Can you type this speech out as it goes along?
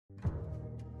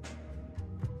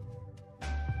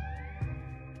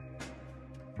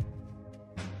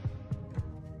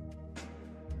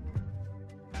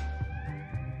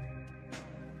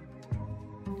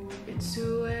It's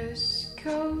a West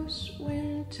Coast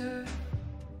winter,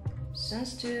 sun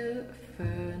still a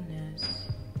furnace,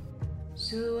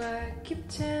 so I keep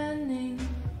tanning,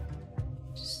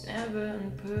 just never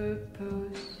on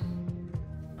purpose.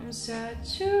 I'm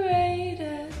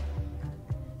saturated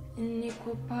in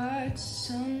equal parts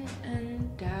sun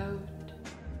and doubt,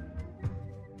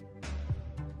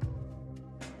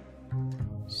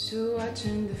 so I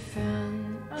turn the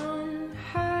fan on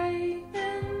high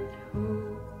and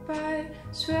hope I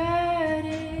sweat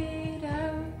it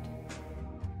out.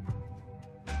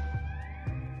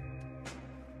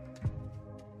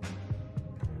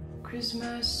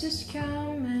 Christmas is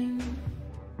coming,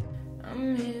 I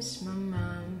miss my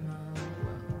mama.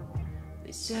 At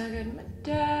least I got my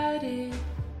daddy,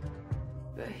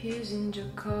 but he's in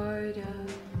Jakarta.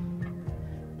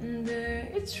 And there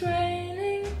it's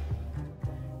raining,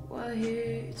 while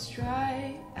here it's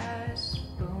dry as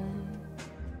bone.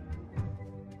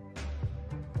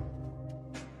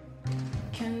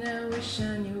 Kinda wish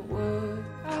I knew what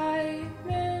I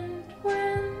meant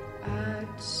when I'd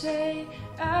say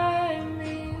I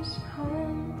miss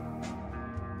home.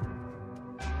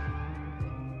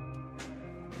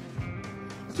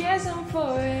 Yes, I'm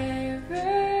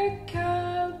forever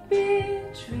caught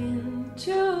between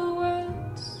two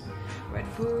worlds, right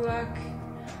for rock,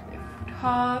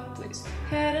 hard place,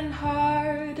 head and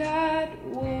heart at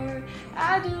war.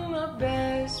 I do my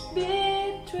best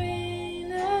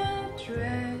between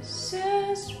addresses,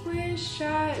 wish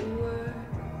I were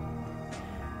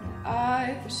on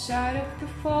either side of the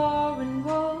foreign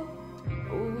wall.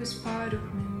 Always part of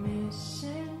me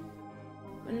missing,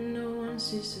 but no one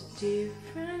sees the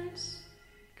difference,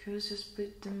 'cause I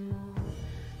split them all.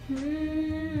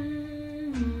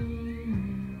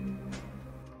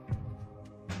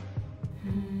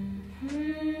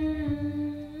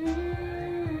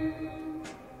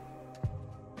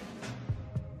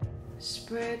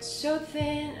 Spread so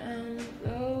thin, I'm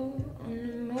low on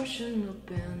emotional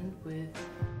bandwidth.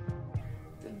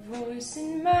 The voice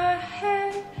in my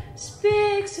head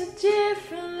speaks a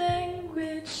different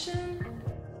language, and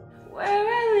where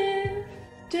I live,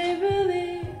 they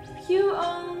believe you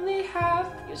only have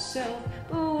yourself.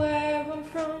 But where I'm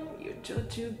from, you're told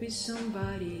to be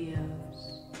somebody else.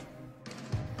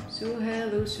 So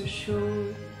hellos are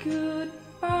short,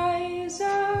 goodbyes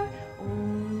are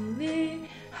only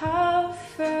half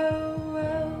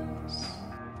farewells.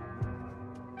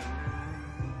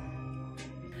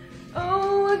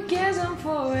 Oh, I guess I'm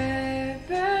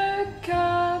forever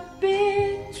caught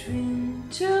between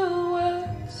two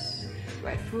worlds,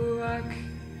 right foot rock,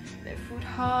 left foot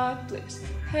hard place,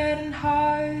 head and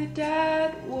heart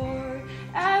at war.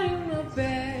 I do my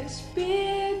best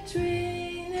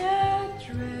between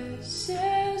addresses,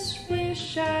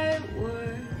 wish I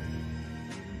were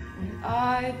on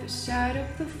either side of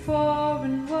the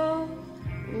foreign wall.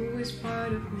 Always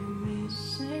part of me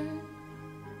missing,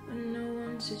 but no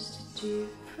one sees the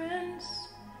difference,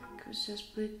 'cause I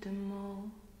split them all.